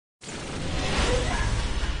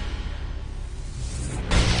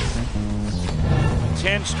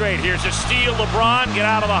10 straight. Here's a steal. LeBron, get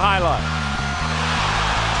out of the highlight.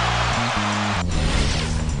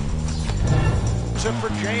 Tip for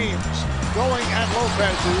James. Going at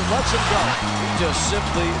Lopez, who lets him go. He just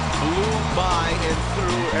simply blew by and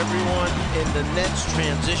through everyone in the Nets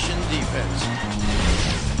transition defense.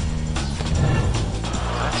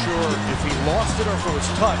 Not sure if he lost it or if it was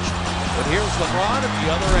touched, but here's LeBron at the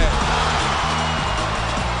other end.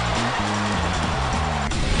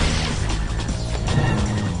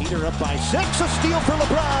 Heater up by 6, a steal for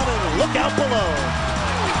LeBron, and look out below.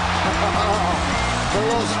 A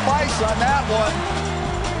little spice on that one.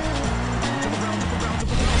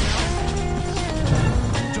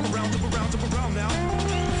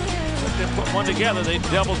 They put one together. They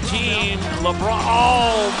double team LeBron.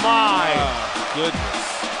 Oh my goodness!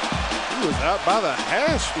 He was out by the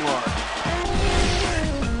hash mark.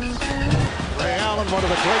 Ray Allen, one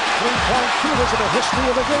of the great three-point shooters in the history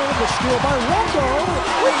of the game. The steal by Rondo,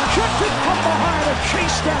 rejected from behind, a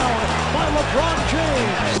chase down by LeBron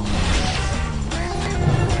James.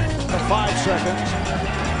 5 seconds.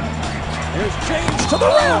 Here's James to the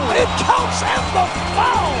rim. It counts, and the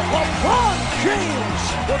foul. LeBron James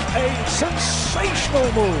with a sensational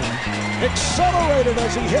move. Accelerated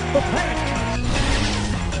as he hit the paint.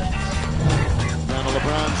 Down to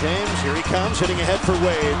LeBron James. Here he comes, hitting ahead for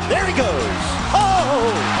Wade. There he goes.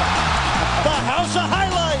 Oh! The house of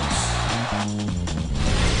highlights.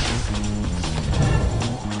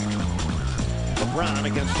 LeBron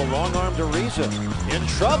against the long-armed Ariza. In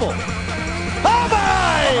trouble. Oh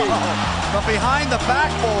my! From behind the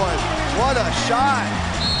backboard. What a shot.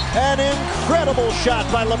 An incredible shot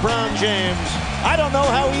by LeBron James. I don't know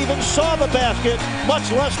how he even saw the basket, much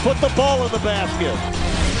less put the ball in the basket.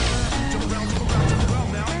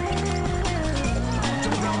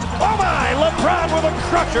 Oh my! LeBron with a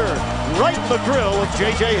crusher. Right in the grill of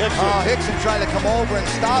J.J. Hickson. Hickson tried to come over and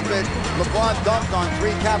stop it. LeBron dunked on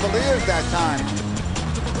 3 Cavaliers that time.